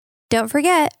Don't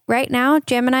forget, right now,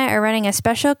 Jam and I are running a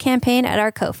special campaign at our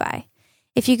Ko-Fi.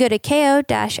 If you go to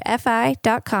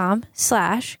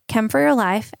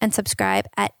ko-fi.com/chem4yourlife and subscribe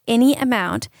at any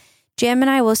amount, Jam and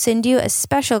I will send you a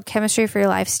special Chemistry for Your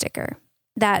Life sticker.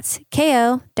 That's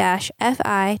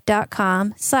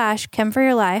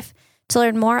ko-fi.com/chem4yourlife to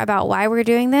learn more about why we're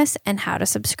doing this and how to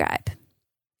subscribe.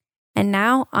 And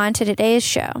now, on to today's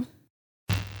show.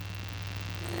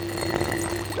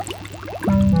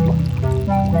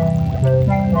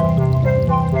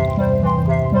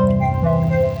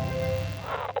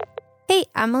 Hey,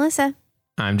 I'm Melissa.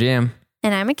 I'm Jam.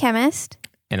 And I'm a chemist.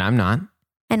 And I'm not.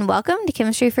 And welcome to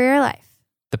Chemistry for Your Life,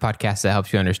 The podcast that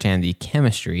helps you understand the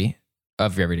chemistry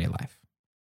of your everyday life.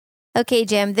 Okay,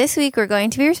 Jam, this week we're going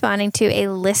to be responding to a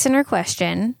listener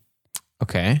question.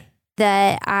 Okay.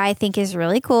 That I think is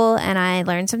really cool, and I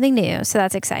learned something new, so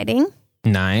that's exciting.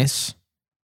 Nice.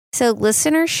 So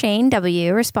listener Shane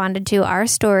W. responded to our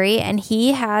story, and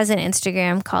he has an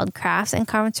Instagram called Crafts and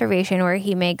Conservation where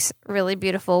he makes really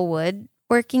beautiful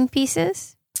woodworking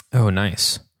pieces. Oh,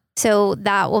 nice. So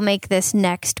that will make this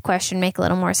next question make a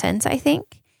little more sense, I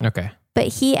think. Okay. But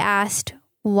he asked,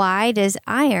 why does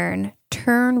iron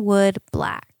turn wood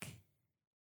black?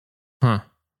 Huh.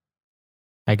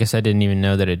 I guess I didn't even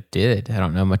know that it did. I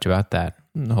don't know much about that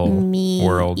whole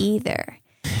world. Me either.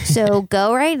 So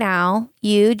go right now,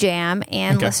 you, Jam,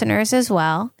 and listeners as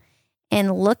well,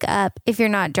 and look up, if you're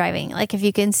not driving, like if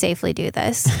you can safely do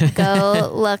this,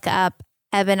 go look up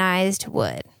ebonized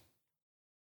wood.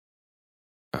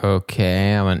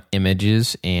 Okay, I'm on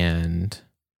images and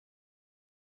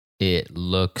it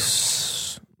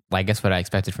looks, I guess what I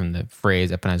expected from the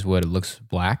phrase ebonized wood, it looks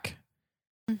black.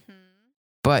 Mm-hmm.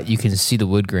 But you can see the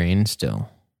wood grain still.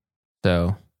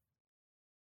 So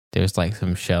there's like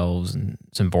some shelves and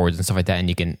some boards and stuff like that. And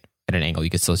you can, at an angle, you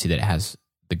can still see that it has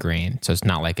the grain. So it's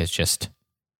not like it's just,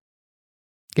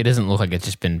 it doesn't look like it's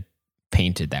just been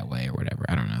painted that way or whatever.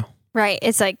 I don't know. Right.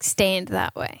 It's like stained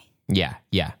that way. Yeah.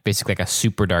 Yeah. Basically like a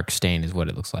super dark stain is what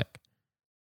it looks like.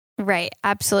 Right.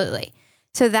 Absolutely.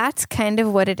 So that's kind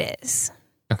of what it is.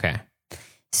 Okay.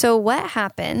 So what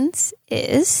happens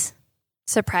is,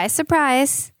 surprise,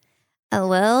 surprise, a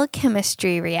little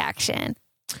chemistry reaction.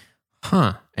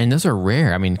 Huh. And those are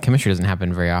rare. I mean, chemistry doesn't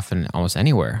happen very often almost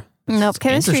anywhere. Nope.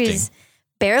 Chemistry is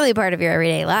barely part of your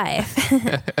everyday life.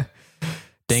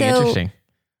 Interesting.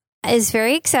 It's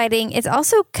very exciting. It's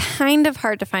also kind of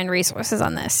hard to find resources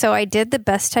on this. So I did the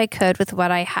best I could with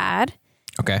what I had.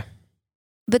 Okay.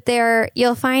 But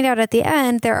you'll find out at the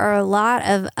end, there are a lot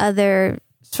of other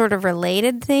sort of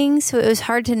related things. So it was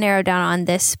hard to narrow down on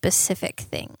this specific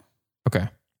thing. Okay.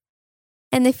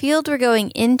 And the field we're going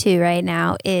into right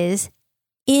now is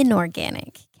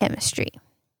inorganic chemistry.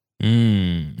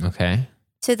 Okay.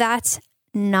 So that's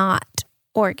not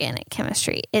organic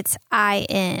chemistry. It's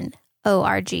inorganic,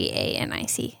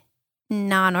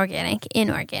 non-organic,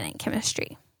 inorganic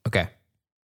chemistry. Okay.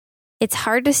 It's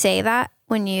hard to say that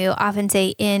when you often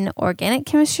say inorganic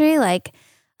chemistry, like,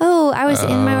 oh, I was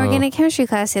in my organic chemistry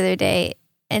class the other day.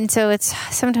 And so it's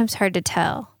sometimes hard to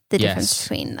tell the difference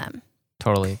between them.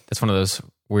 Totally. That's one of those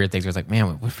weird things where it's like,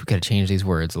 man, what if we could have changed these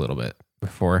words a little bit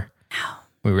before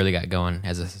we really got going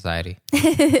as a society?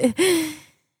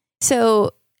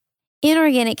 So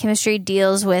inorganic chemistry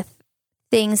deals with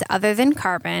things other than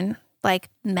carbon, like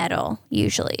metal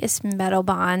usually. It's metal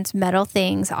bonds, metal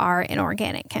things are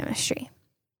inorganic chemistry.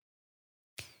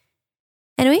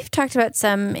 And we've talked about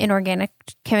some inorganic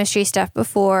chemistry stuff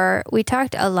before. We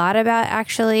talked a lot about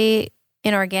actually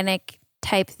inorganic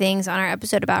type things on our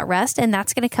episode about rust, and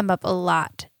that's going to come up a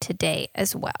lot today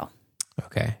as well.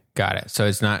 Okay, got it. So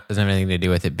doesn't have anything to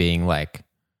do with it being like,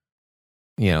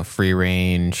 free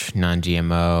range,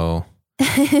 non-GMO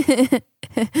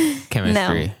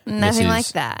chemistry. No, nothing like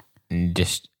that.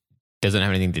 Just doesn't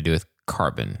have anything to do with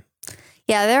carbon.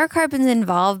 Yeah, there are carbons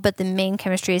involved, but the main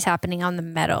chemistry is happening on the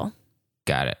metal.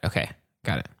 Got it. Okay,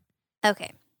 got it.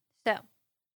 Okay, so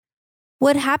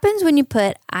what happens when you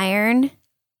put iron?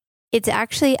 It's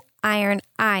actually iron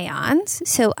ions.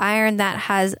 So iron that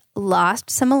has lost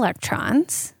some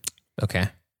electrons. Okay.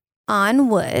 On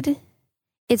wood.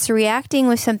 It's reacting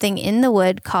with something in the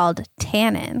wood called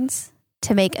tannins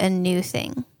to make a new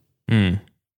thing. And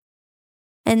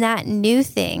that new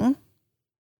thing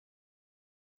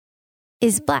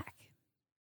is black.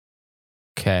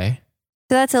 Okay.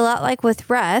 So that's a lot like with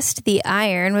rust. The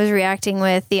iron was reacting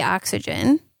with the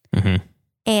oxygen. Mm-hmm.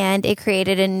 And it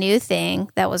created a new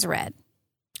thing that was red.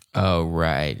 Oh,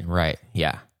 right.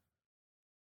 Yeah.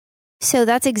 So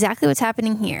that's exactly what's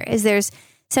happening here, is there's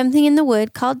something in the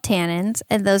wood called tannins,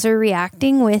 and those are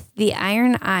reacting with the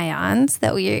iron ions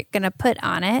that we're going to put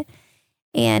on it.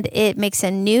 and it makes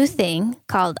a new thing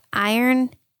called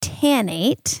iron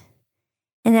tannate,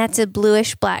 and that's a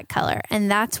bluish black color. And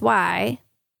that's why,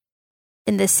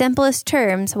 in the simplest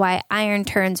terms, why iron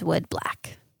turns wood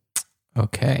black.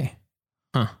 Okay.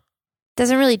 Huh.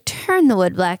 Doesn't really turn the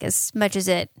wood black as much as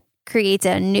it creates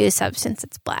a new substance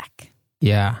that's black.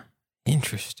 Yeah.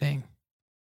 Interesting.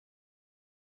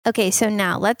 Okay, so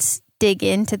now let's dig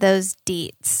into those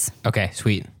deets. Okay,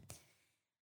 sweet.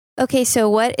 Okay, so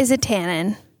what is a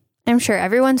tannin? I'm sure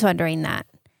everyone's wondering that.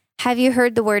 Have you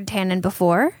heard the word tannin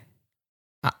before?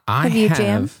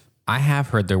 I have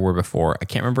heard the word before. I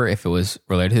can't remember if it was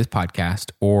related to this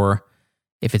podcast or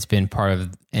if it's been part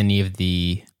of any of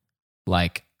the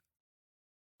like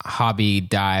hobby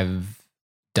dives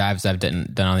I've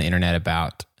done on the internet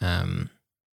about.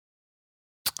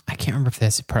 I can't remember if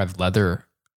that's part of leather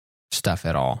stuff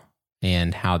at all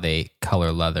and how they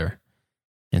color leather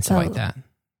and stuff like that.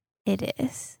 It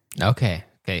is. Okay.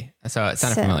 So it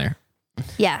sounded familiar.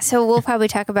 Yeah, so we'll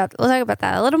talk about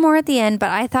that a little more at the end, but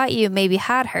I thought you maybe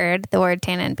had heard the word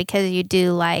tannin because you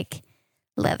do like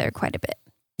leather quite a bit.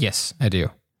 Yes, I do.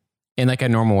 In like a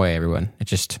normal way, everyone. It's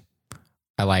just,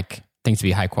 I like things to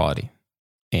be high quality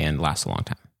and last a long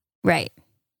time. Right.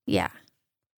 Yeah.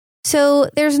 So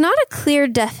there's not a clear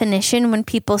definition when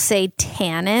people say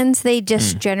tannins. They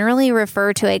just generally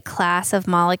refer to a class of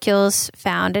molecules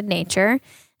found in nature.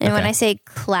 And when I say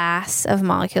class of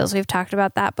molecules, we've talked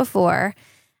about that before.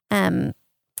 A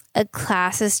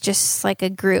class is just like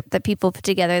a group that people put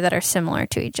together that are similar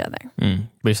to each other.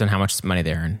 Based on how much money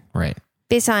they earn, right?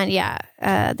 Based on,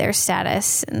 their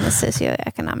status and the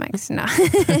socioeconomics. No.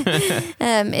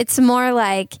 It's more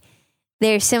like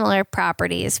they're similar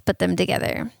properties, put them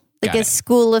together. Like a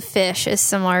school of fish is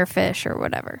similar fish or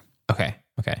whatever. Okay.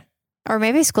 Or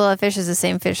maybe a school of fish is the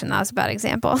same fish, and that was a bad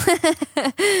example.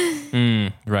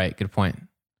 Right. Good point.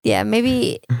 Yeah,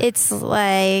 maybe it's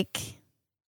like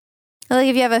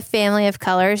if you have a family of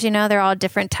colors, they're all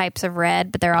different types of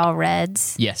red, but they're all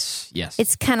reds. Yes.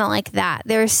 It's kind of like that.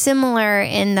 They're similar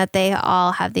in that they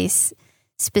all have these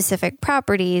specific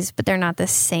properties, but they're not the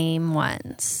same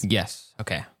ones. Yes.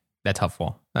 Okay. That's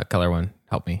helpful. That color one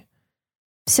helped me.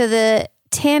 So the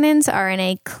tannins are in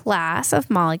a class of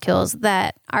molecules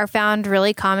that are found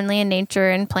really commonly in nature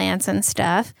and plants and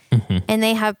stuff. And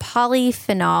they have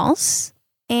polyphenols.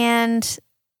 And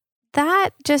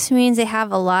that just means they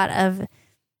have a lot of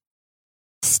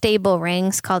stable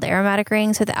rings called aromatic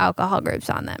rings with alcohol groups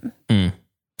on them.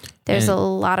 There's a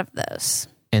lot of those.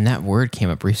 And that word came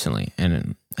up recently.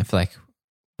 And I feel like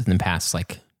within the past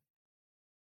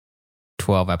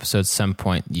 12 episodes, some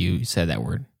point you said that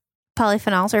word.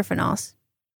 Polyphenols or phenols?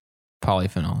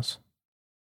 Polyphenols.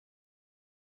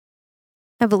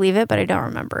 I believe it, but I don't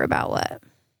remember about what.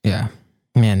 Yeah.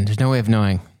 Man, there's no way of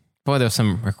knowing. Boy, there was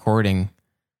some recording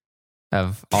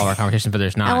of all of our conversations, but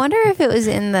there's not. I wonder if it was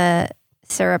in the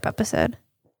syrup episode.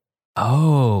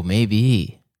 Oh,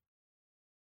 maybe.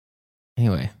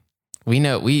 Anyway, we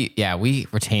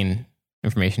retain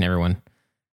information, everyone.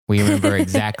 We remember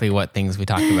exactly what things we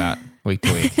talked about week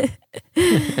to week.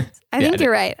 I think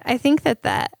you're right. I think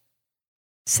that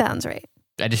sounds right.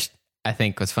 I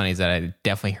think what's funny is that I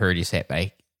definitely heard you say it, but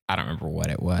I don't remember what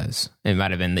it was. It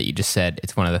might have been that you just said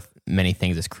it's one of the many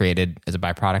things that's created as a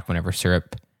byproduct whenever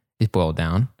syrup is boiled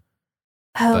down.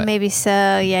 Oh, but maybe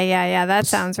so. Yeah. That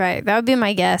sounds right. That would be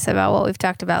my guess about what we've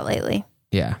talked about lately.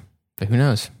 Yeah. But who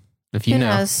knows? If you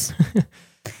know. Knows?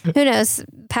 Who knows?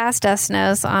 Past us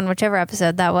knows on whichever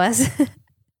episode that was.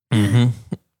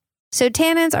 So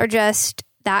tannins are just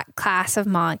that class of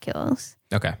molecules.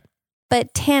 Okay.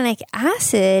 But tannic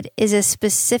acid is a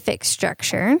specific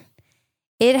structure.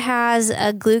 It has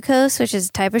a glucose, which is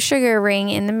a type of sugar ring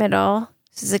in the middle.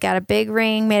 So it's got a big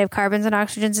ring made of carbons and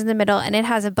oxygens in the middle, and it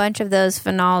has a bunch of those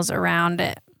phenols around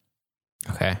it.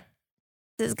 Okay.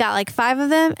 It's got like 5 of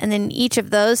them, and then each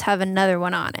of those have another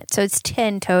one on it. So it's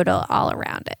 10 total all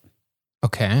around it.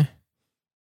 Okay.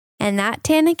 And that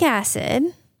tannic acid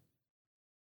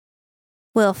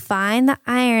will find the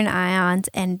iron ions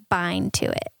and bind to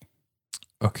it.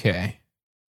 Okay.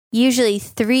 Usually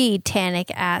 3 tannic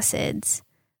acids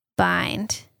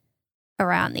bind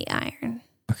around the iron.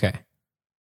 Okay.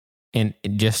 And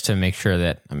just to make sure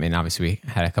that, obviously we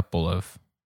had a couple of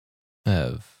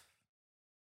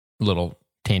little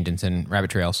tangents and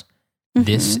rabbit trails.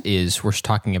 This is, we're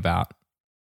talking about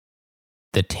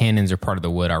the tannins are part of the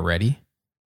wood already?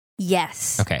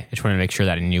 Yes. Okay. I just wanted to make sure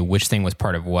that I knew which thing was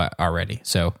part of what already.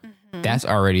 So that's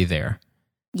already there.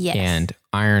 Yes. And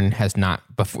iron has not,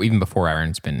 even before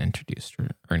iron's been introduced or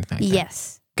anything like that.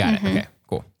 Yes. Got it. Okay.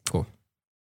 Cool.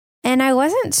 And I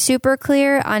wasn't super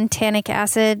clear on tannic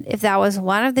acid, if that was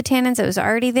one of the tannins that was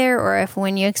already there, or if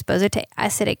when you expose it to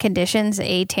acidic conditions,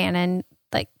 a tannin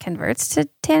like converts to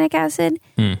tannic acid.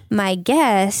 My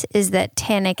guess is that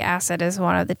tannic acid is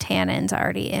one of the tannins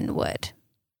already in wood.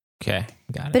 Okay,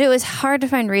 got it. But it was hard to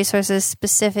find resources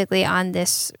specifically on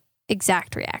this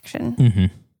exact reaction. Mm-hmm.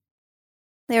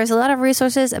 There was a lot of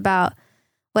resources about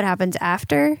what happens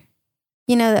after,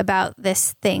 you know, about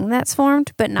this thing that's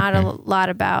formed, but not a lot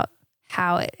about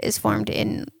how it is formed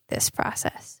in this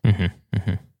process. Mm-hmm.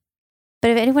 Mm-hmm.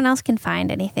 But if anyone else can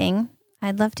find anything,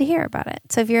 I'd love to hear about it.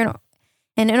 So if you're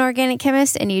an inorganic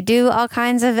chemist and you do all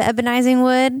kinds of ebonizing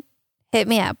wood, hit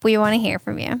me up. We want to hear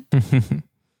from you.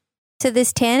 So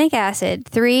this tannic acid,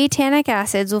 3 tannic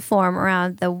acids will form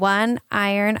around the 1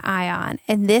 iron ion.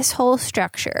 And this whole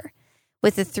structure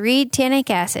with the 3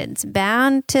 tannic acids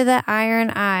bound to the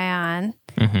iron ion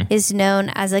is known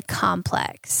as a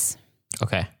complex.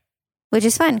 Okay. Which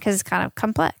is fun because it's kind of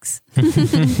complex.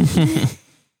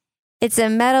 It's a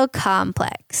metal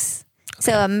complex.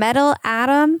 Okay. So a metal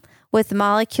atom with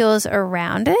molecules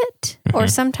around it, or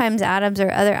sometimes atoms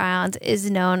or other ions, is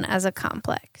known as a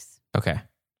complex. Okay.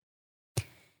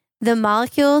 The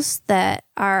molecules that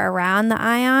are around the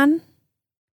ion,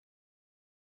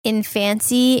 in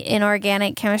fancy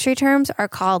inorganic chemistry terms, are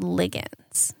called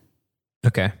ligands.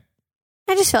 Okay.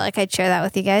 I just felt like I'd share that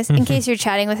with you guys. In case you're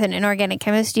chatting with an inorganic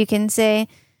chemist, you can say,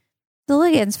 the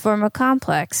ligands form a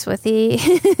complex with the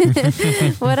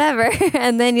whatever,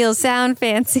 and then you'll sound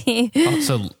fancy.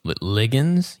 So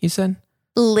ligands, you said?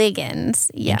 Ligands,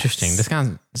 yes. Interesting. This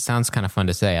sounds kind of fun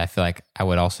to say. I feel like I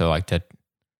would also like to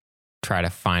try to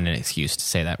find an excuse to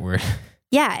say that word.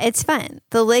 Yeah, it's fun.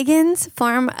 The ligands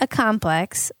form a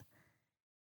complex.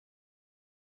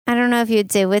 I don't know if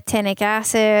you'd say with tannic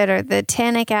acid, or the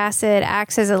tannic acid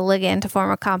acts as a ligand to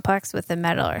form a complex with the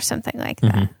metal or something like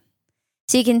that.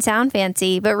 So you can sound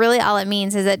fancy, but really all it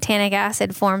means is that tannic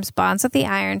acid forms bonds with the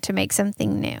iron to make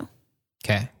something new.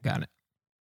 Okay, got it.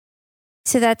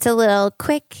 So that's a little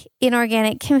quick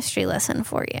inorganic chemistry lesson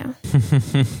for you.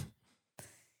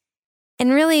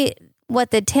 And really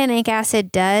what the tannic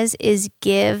acid does is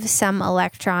give some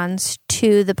electrons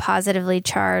to the positively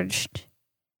charged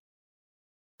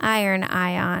iron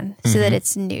ion so that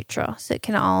it's neutral. So it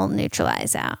can all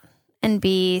neutralize out and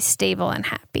be stable and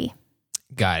happy.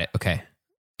 Got it. Okay.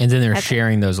 And then they're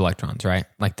sharing those electrons, right?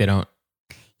 Like they don't.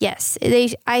 Yes.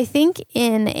 I think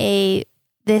in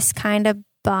this kind of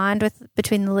bond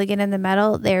between the ligand and the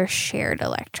metal, they're shared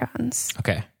electrons.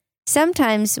 Okay.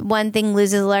 Sometimes one thing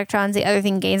loses electrons, the other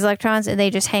thing gains electrons, and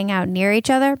they just hang out near each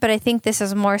other. But I think this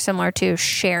is more similar to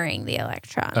sharing the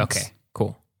electrons. Okay.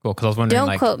 Cool. Because I was wondering.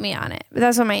 Don't quote me on it. But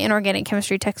that's what my inorganic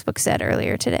chemistry textbook said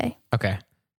earlier today. Okay.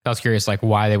 I was curious, like,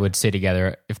 why they would stay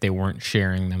together if they weren't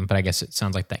sharing them, but I guess it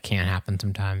sounds like that can happen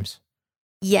sometimes.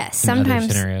 Yes, sometimes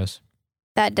other scenarios.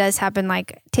 That does happen.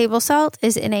 Like table salt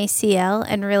is NaCl,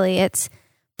 and really it's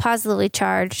positively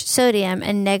charged sodium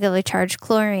and negatively charged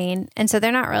chlorine, and so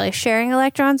they're not really sharing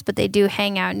electrons, but they do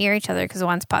hang out near each other because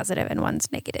one's positive and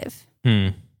one's negative.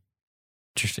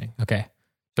 Interesting. Okay,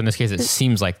 so in this case, it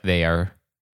seems like they are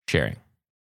sharing.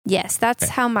 Yes, that's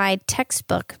how my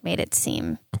textbook made it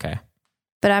seem. Okay.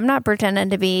 But I'm not pretending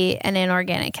to be an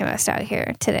inorganic chemist out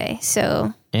here today,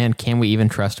 so... And can we even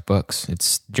trust books?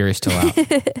 It's jury's still out.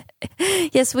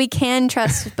 Yes, we can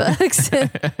trust books.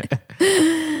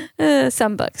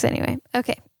 Some books, anyway.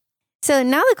 Okay. So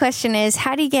now the question is,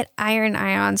 how do you get iron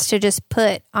ions to just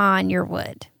put on your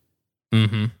wood?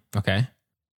 Okay.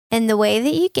 And the way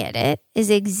that you get it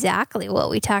is exactly what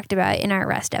we talked about in our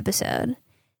rest episode.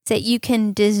 It's that you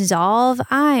can dissolve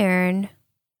iron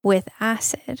with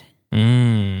acid.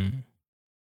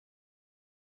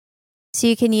 So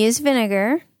you can use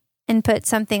vinegar and put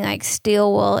something like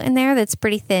steel wool in there that's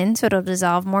pretty thin so it'll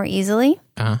dissolve more easily.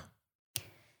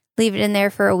 Leave it in there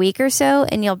for a week or so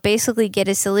and you'll basically get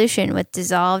a solution with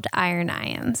dissolved iron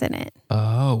ions in it.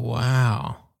 Oh,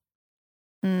 wow.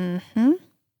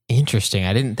 Interesting.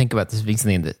 I didn't think about this being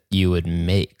something that you would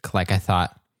make. Like I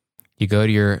thought you go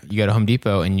to Home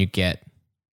Depot and you get,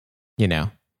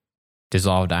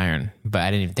 dissolved iron, but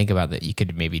I didn't even think about that you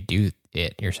could maybe do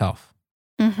it yourself.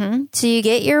 So you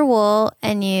get your wool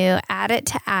and you add it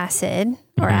to acid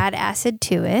or add acid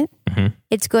to it.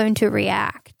 It's going to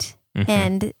react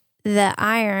and the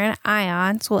iron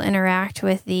ions will interact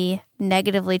with the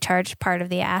negatively charged part of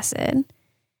the acid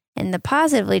and the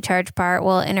positively charged part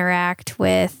will interact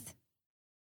with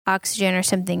oxygen or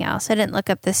something else. I didn't look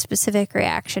up the specific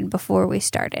reaction before we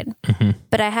started.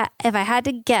 But if I had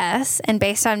to guess, and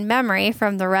based on memory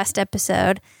from the rest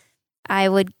episode, I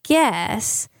would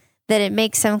guess that it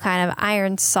makes some kind of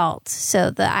iron salt.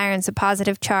 So the iron's a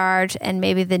positive charge, and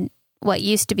maybe what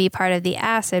used to be part of the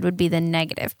acid would be the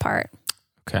negative part.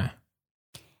 Okay.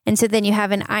 And so then you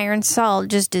have an iron salt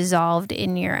just dissolved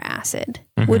in your acid,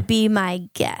 would be my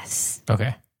guess.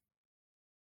 Okay.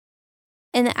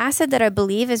 And the acid that I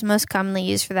believe is most commonly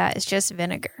used for that is just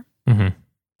vinegar.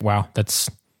 Wow. That's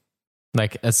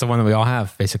the one that we all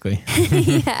have, basically.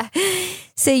 Yeah.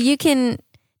 So you can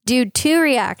do 2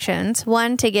 reactions,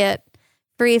 one to get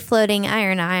free floating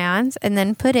iron ions, and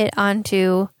then put it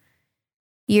onto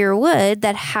your wood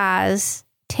that has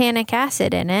tannic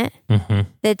acid in it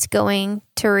that's going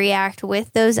to react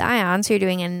with those ions. You're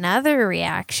doing another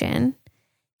reaction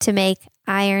to make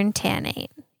iron tannate,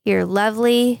 your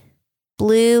lovely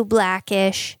blue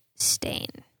blackish stain.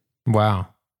 Wow.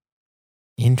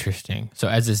 Interesting. So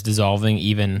as it's dissolving,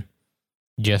 even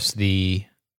just the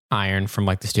iron from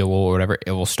like the steel wool or whatever,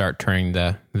 it will start turning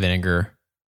the vinegar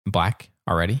black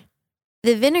already?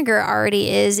 The vinegar already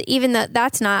is, even though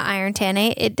that's not iron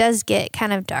tannate, it does get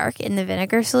kind of dark in the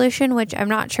vinegar solution, which I'm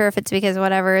not sure if it's because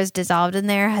whatever is dissolved in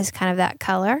there has kind of that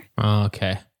color. Oh,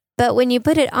 okay. But when you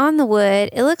put it on the wood,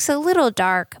 it looks a little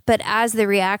dark, but as the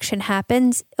reaction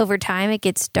happens over time, it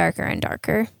gets darker and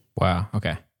darker. Wow.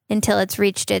 Okay. Until it's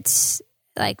reached its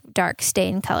like dark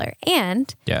stain color.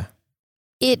 And yeah,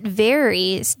 it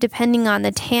varies depending on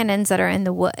the tannins that are in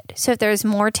the wood. So if there's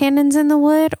more tannins in the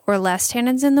wood or less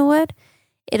tannins in the wood,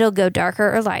 it'll go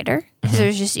darker or lighter because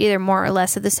there's just either more or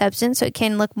less of the substance. So it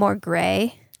can look more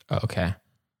gray. Okay.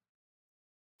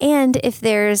 And if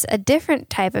there's a different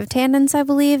type of tannins, I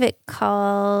believe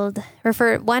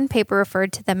one paper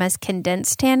referred to them as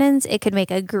condensed tannins, it could make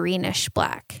a greenish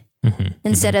black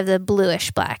instead of the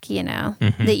bluish black,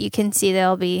 that you can see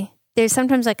there's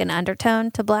sometimes like an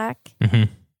undertone to black.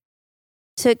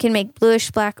 So it can make bluish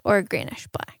black or greenish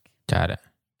black. Got it.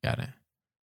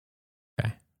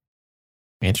 Okay.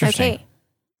 Interesting. Okay.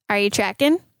 Are you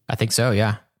tracking? I think so,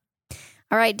 yeah.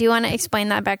 All right. Do you want to explain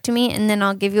that back to me? And then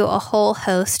I'll give you a whole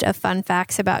host of fun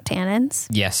facts about tannins.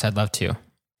 Yes, I'd love to.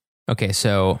 Okay,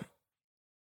 so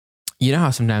you know how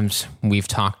sometimes we've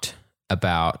talked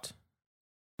about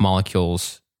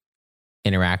molecules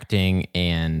interacting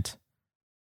and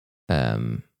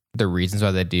the reasons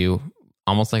why they do,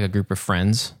 almost like a group of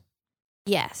friends?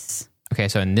 Yes. Okay,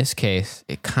 so in this case,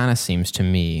 it kind of seems to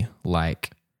me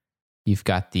like you've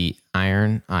got the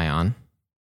iron ion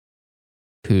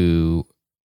who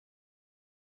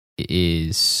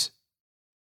is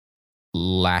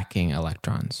lacking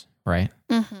electrons, right?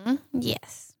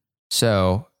 Yes.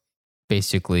 So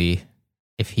basically,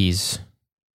 if he's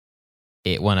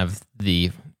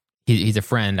he's a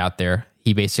friend out there,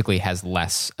 he basically has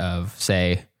less of,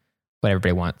 say, what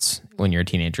everybody wants when you're a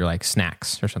teenager, like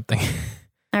snacks or something.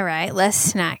 All right, less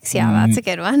snacks. Yeah, that's a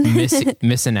good one.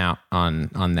 Missing out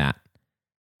on that.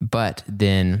 But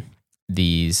then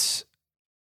these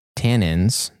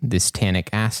tannins, this tannic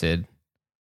acid,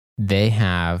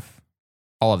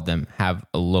 all of them have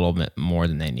a little bit more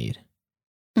than they need.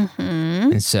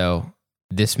 And so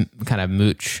this kind of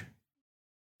mooch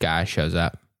guy shows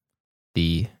up,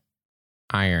 the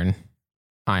iron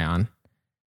ion,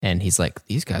 and he's like,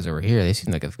 these guys over here, they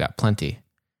seem like they've got plenty.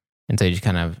 And so he just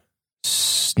kind of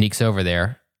sneaks over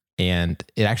there, and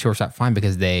it actually works out fine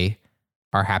because they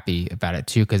are happy about it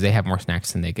too, because they have more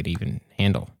snacks than they could even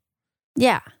handle.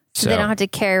 Yeah. So they don't have to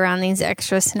carry around these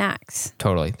extra snacks.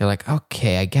 Totally. They're like,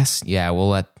 okay, I guess, yeah, we'll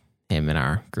let him in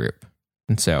our group.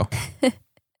 And so,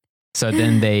 so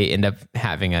then they end up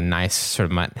having a nice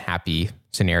sort of happy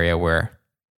scenario where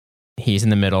he's in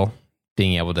the middle,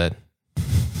 being able to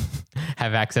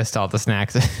have access to all the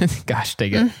snacks. Gosh,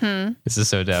 dang it. This is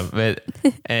so dumb. No,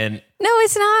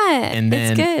 it's not. And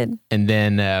then, it's good. And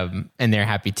then, and they're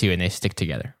happy too, and they stick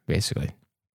together, basically.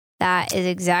 That is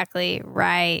exactly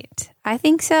right. I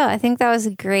think so. I think that was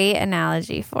a great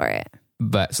analogy for it.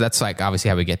 But so that's like obviously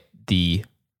how we get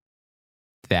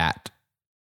that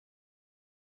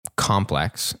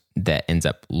complex that ends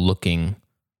up looking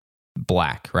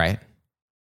black, right?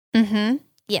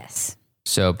 Yes.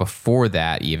 So before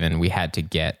that, even we had to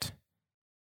get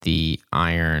the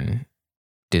iron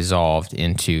dissolved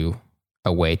into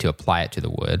a way to apply it to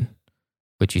the wood,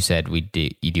 which you said you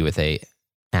do with a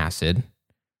acid.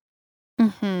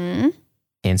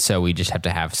 And so we just have to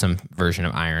have some version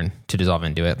of iron to dissolve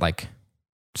into it, like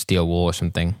steel wool or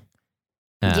something.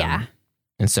 Yeah.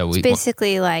 And so it's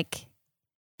basically like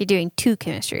you're doing 2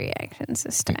 chemistry reactions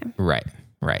this time. Right.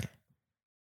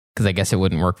 Because I guess it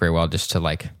wouldn't work very well just to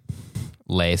like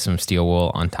lay some steel wool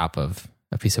on top of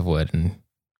a piece of wood and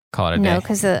call it a day. No,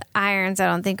 because the ions I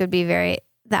don't think would be very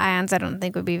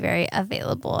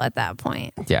available at that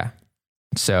point. Yeah.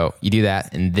 So you do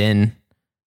that, and then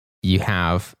you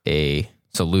have a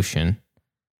solution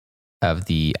of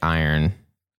the iron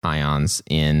ions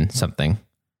in something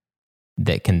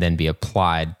that can then be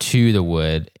applied to the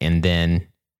wood and then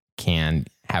can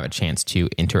have a chance to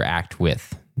interact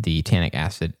with the tannic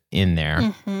acid in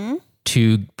there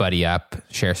to buddy up,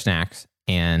 share snacks,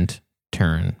 and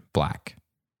turn black.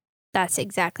 That's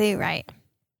exactly right.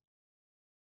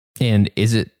 And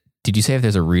did you say if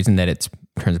there's a reason that it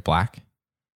turns black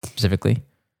specifically?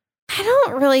 I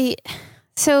don't really.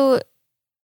 So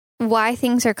why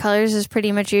things are colors is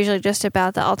pretty much usually just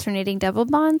about the alternating double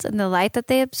bonds and the light that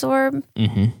they absorb.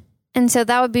 Mm-hmm. And so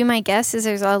that would be my guess is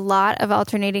there's a lot of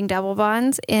alternating double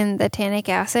bonds in the tannic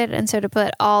acid. And so to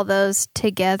put all those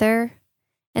together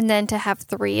and then to have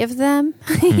 3 of them,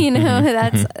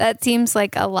 that seems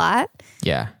like a lot.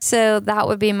 Yeah. So that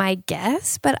would be my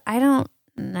guess, but I don't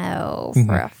know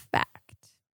for a fact.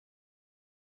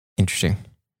 Interesting.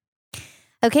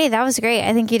 Okay, that was great.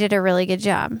 I think you did a really good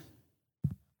job.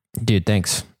 Dude,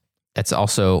 thanks. That's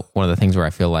also one of the things where I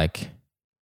feel like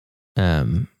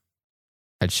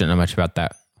I just don't know much about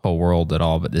that whole world at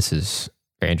all, but this is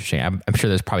very interesting. I'm sure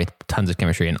there's probably tons of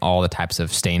chemistry in all the types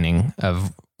of staining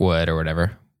of wood or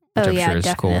whatever. Which I'm sure is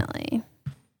definitely.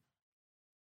 Cool.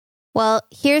 Well,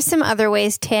 here's some other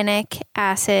ways tannic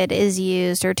acid is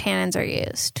used or tannins are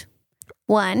used.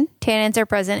 1, tannins are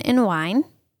present in wine.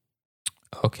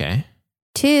 Okay.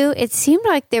 2, it seemed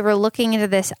like they were looking into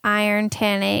this iron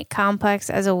tannate complex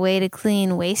as a way to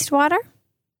clean wastewater.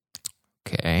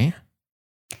 Okay.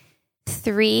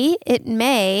 3, it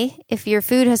may, if your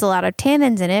food has a lot of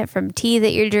tannins in it from tea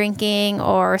that you're drinking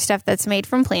or stuff that's made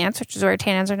from plants, which is where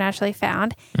tannins are naturally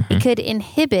found, it could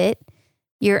inhibit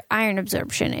your iron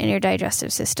absorption in your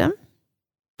digestive system.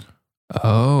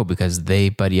 Oh, because they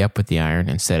buddy up with the iron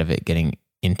instead of it getting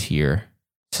into your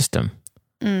system.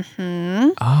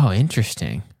 Mm-hmm. Oh,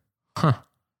 interesting. Huh.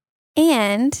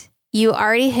 And you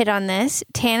already hit on this.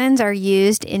 Tannins are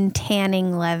used in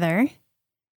tanning leather.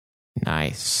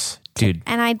 Nice. Dude.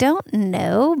 And I don't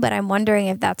know, but I'm wondering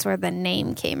if that's where the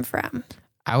name came from.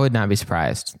 I would not be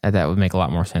surprised. That would make a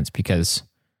lot more sense because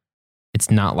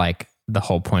it's not like the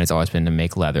whole point has always been to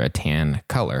make leather a tan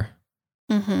color.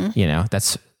 Mm-hmm.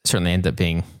 That's certainly ends up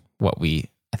being what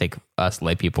I think us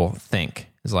lay people think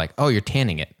is like, oh, you're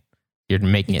tanning it. You're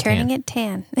making it tan. Turning it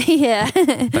tan. Yeah.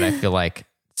 But I feel like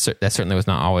that certainly was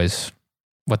not always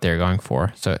what they were going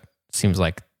for. So it seems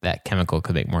like that chemical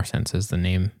could make more sense as the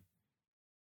name.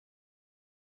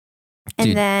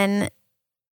 And then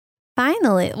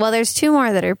finally, well, there's 2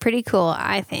 more that are pretty cool,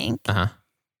 I think.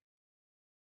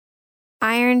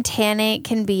 Iron tannate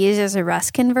can be used as a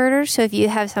rust converter. So if you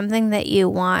have something that you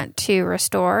want to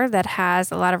restore that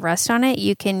has a lot of rust on it,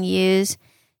 you can use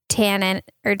tannins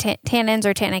or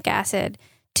tannic acid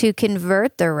to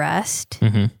convert the rust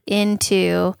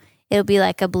into, it'll be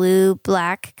like a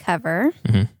blue-black cover.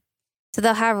 So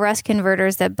they'll have rust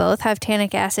converters that both have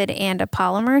tannic acid and a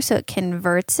polymer, so it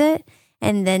converts it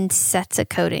and then sets a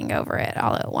coating over it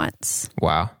all at once.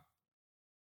 Wow.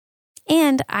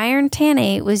 And iron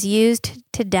tannate was used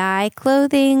to dye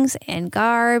clothings and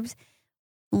garbs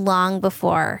long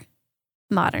before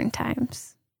modern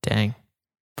times. Dang.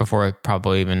 Before I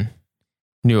probably even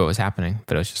knew what was happening,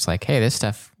 but it was just like, hey, this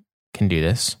stuff can do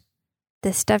this.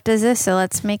 This stuff does this, so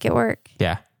let's make it work.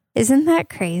 Yeah. Isn't that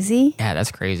crazy? Yeah,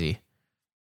 that's crazy.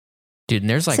 Dude, and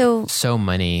there's like so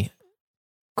many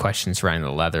questions surrounding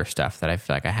the leather stuff that I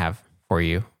feel like I have for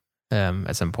you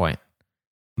at some point.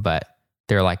 But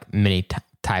there are like many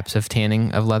types of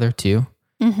tanning of leather too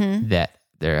that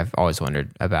I've always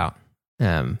wondered about.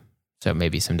 So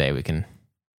maybe someday we can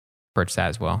approach that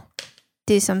as well.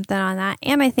 Do something on that.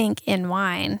 And I think in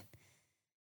wine,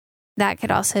 that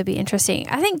could also be interesting.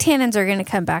 I think tannins are going to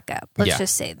come back up. Let's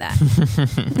just say that.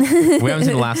 We haven't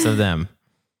seen the last of them.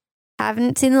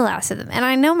 Haven't seen the last of them. And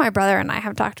I know my brother and I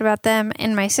have talked about them,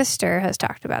 and my sister has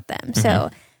talked about them. So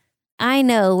I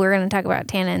know we're going to talk about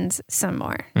tannins some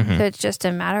more. So it's just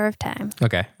a matter of time.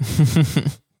 Okay.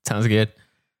 Sounds good.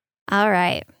 All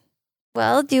right.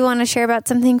 Well, do you want to share about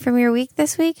something from your week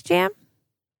this week, Jam?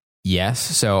 Yes.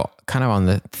 So kind of on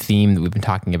the theme that we've been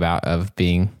talking about of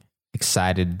being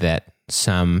excited that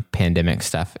some pandemic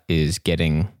stuff is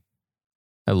getting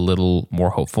a little more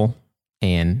hopeful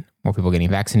and more people getting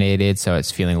vaccinated. So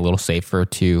it's feeling a little safer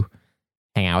to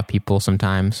hang out with people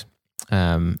sometimes.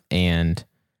 And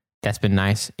that's been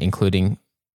nice, including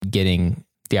getting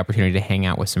the opportunity to hang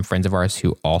out with some friends of ours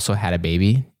who also had a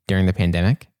baby during the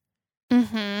pandemic.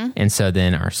 And so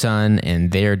then our son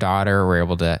and their daughter were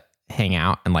able to hang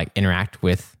out and like interact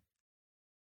with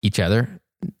each other,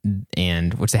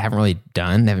 and which they haven't really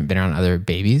done. They haven't been around other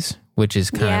babies, which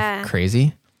is kind of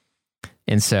crazy.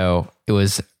 And so it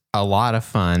was a lot of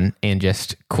fun and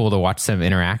just cool to watch them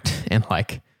interact and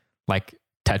like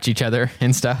touch each other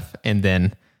and stuff, and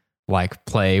then like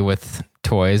play with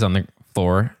toys on the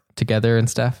floor together and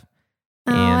stuff.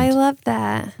 Oh, and I love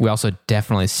that. We also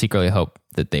definitely secretly hope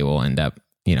that they will end up,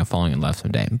 falling in love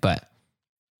someday. But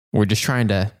we're just trying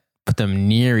to put them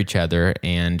near each other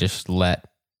and just let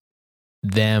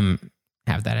them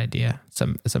have that idea at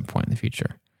some point in the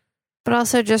future. But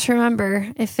also just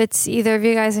remember, if it's either of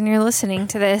you guys and you're listening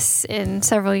to this in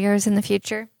several years in the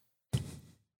future,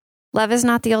 love is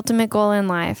not the ultimate goal in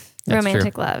life. That's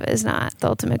Romantic true. love is not the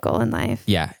ultimate goal in life.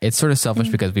 Yeah, it's sort of selfish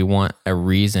because we want a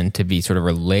reason to be sort of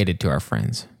related to our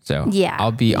friends. So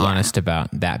I'll be honest about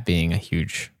that being a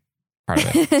huge part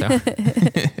of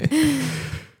it.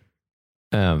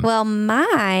 So. Well,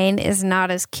 mine is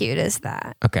not as cute as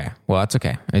that. Okay. Well, that's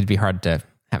okay. It'd be hard to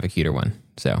have a cuter one.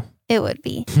 So it would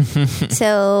be.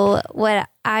 So what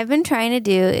I've been trying to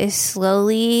do is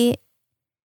slowly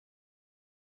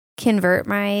convert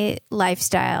my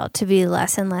lifestyle to be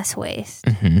less and less waste.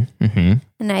 Mm-hmm, mm-hmm.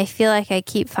 And I feel like I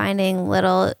keep finding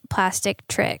little plastic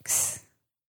tricks,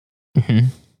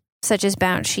 such as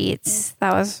bounce sheets.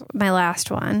 That was my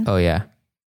last one. Oh, yeah.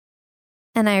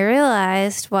 And I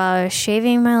realized while I was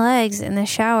shaving my legs in the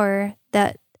shower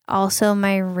that also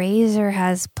my razor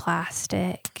has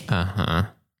plastic. Uh-huh.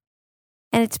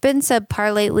 And it's been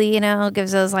subpar lately, it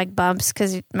gives those like bumps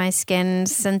because my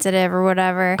skin's sensitive or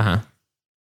whatever. Uh-huh.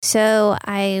 So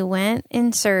I went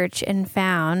in search and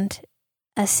found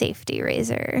a safety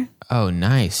razor. Oh,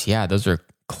 nice. Yeah, those are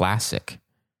classic.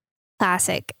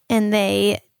 And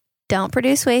they don't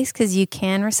produce waste because you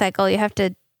can recycle. You have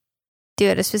to do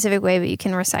it a specific way, but you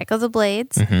can recycle the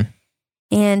blades. Mm-hmm.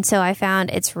 And so I found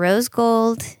it's rose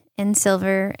gold and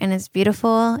silver, and it's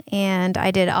beautiful. And I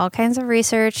did all kinds of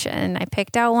research, and I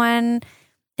picked out one,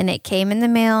 and it came in the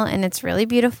mail, and it's really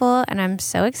beautiful. And I'm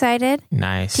so excited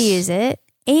to use it.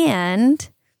 And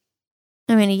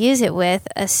I'm going to use it with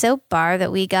a soap bar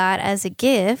that we got as a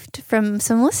gift from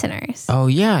some listeners. Oh,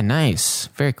 yeah. Nice.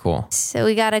 Very cool. So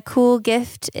we got a cool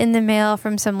gift in the mail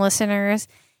from some listeners.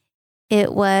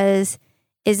 It was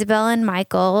Isabel and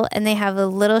Michael, and they have a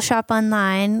little shop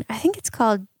online. I think it's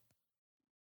called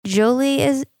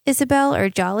Jolie Isabel or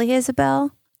Jolly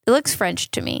Isabel. It looks French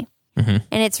to me. Mm-hmm.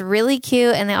 And it's really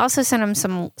cute. And they also sent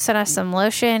us some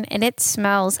lotion, and it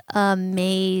smells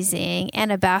amazing.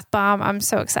 And a bath bomb. I'm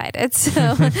so excited.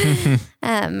 So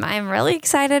I'm really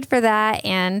excited for that,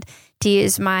 and to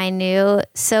use my new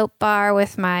soap bar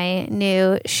with my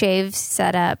new shave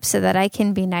setup so that I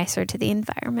can be nicer to the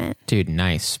environment. Dude,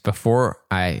 nice. Before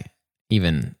I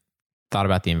even thought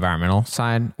about the environmental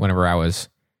side, whenever I was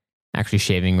actually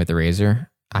shaving with the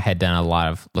razor, I had done a lot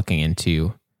of looking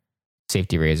into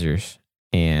safety razors,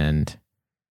 and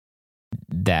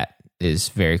that is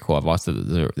very cool. I've also,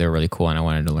 they're really cool, and I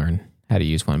wanted to learn how to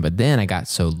use one. But then I got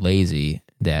so lazy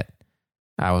that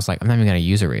I was like, I'm not even going to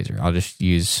use a razor. I'll just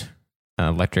use an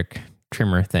electric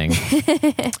trimmer thing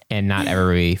and not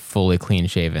ever be fully clean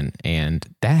shaven. And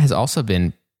that has also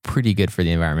been pretty good for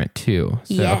the environment too.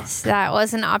 So. Yes, that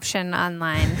was an option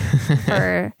online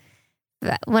for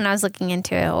that. When I was looking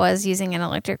into it, was using an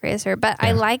electric razor. But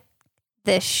I like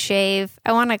this shave.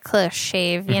 I want a close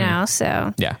shave,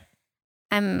 so yeah.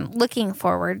 I'm looking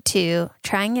forward to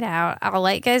trying it out. I'll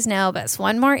let you guys know, but it's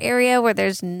one more area where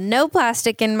there's no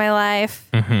plastic in my life.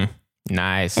 Mm-hmm.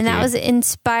 Nice. And that was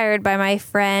inspired by my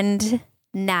friend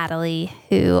Natalie,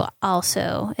 who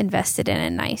also invested in a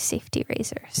nice safety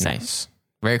razor. So. Nice.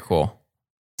 Very cool.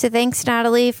 So thanks,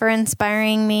 Natalie, for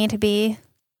inspiring me to be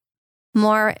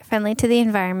more friendly to the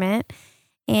environment.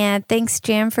 And thanks,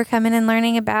 Jim, for coming and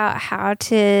learning about how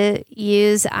to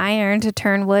use iron to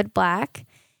turn wood black.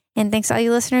 And thanks all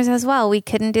you listeners as well. We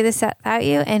couldn't do this without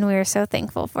you, and we're so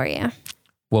thankful for you.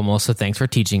 Well, Melissa, thanks for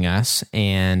teaching us.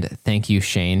 And thank you,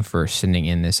 Shane, for sending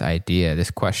in this idea,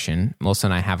 this question. Melissa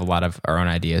and I have a lot of our own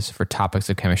ideas for topics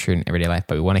of chemistry in everyday life,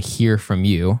 but we want to hear from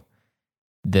you.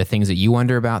 The things that you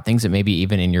wonder about, things that maybe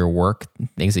even in your work,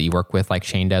 things that you work with, like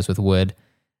Shane does with wood.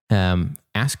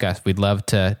 Ask us. We'd love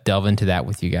to delve into that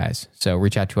with you guys. So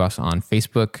reach out to us on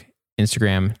Facebook,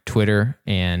 Instagram, Twitter,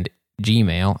 and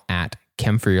Gmail at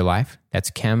Chem for Your Life. That's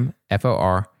Chem,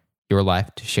 F-O-R, Your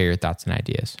Life, to share your thoughts and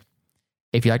ideas.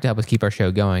 If you'd like to help us keep our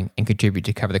show going and contribute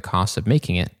to cover the costs of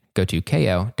making it, go to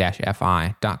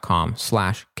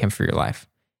ko-fi.com/chemforyourlife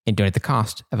and donate the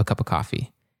cost of a cup of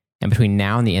coffee. And between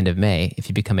now and the end of May, if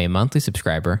you become a monthly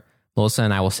subscriber, Melissa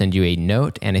and I will send you a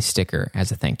note and a sticker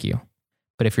as a thank you.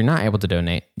 But if you're not able to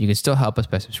donate, you can still help us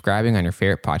by subscribing on your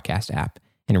favorite podcast app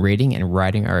and rating and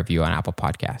writing a review on Apple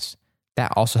Podcasts.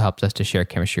 that also helps us to share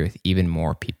chemistry with even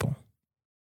more people.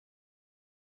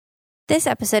 This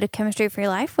episode of Chemistry for Your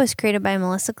Life was created by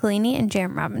Melissa Collini and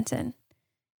Jerem Robinson.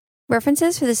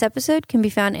 References for this episode can be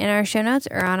found in our show notes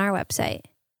or on our website.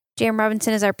 Jerem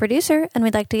Robinson is our producer, and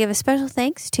we'd like to give a special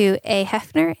thanks to A.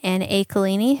 Hefner and A.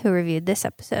 Collini, who reviewed this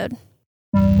episode.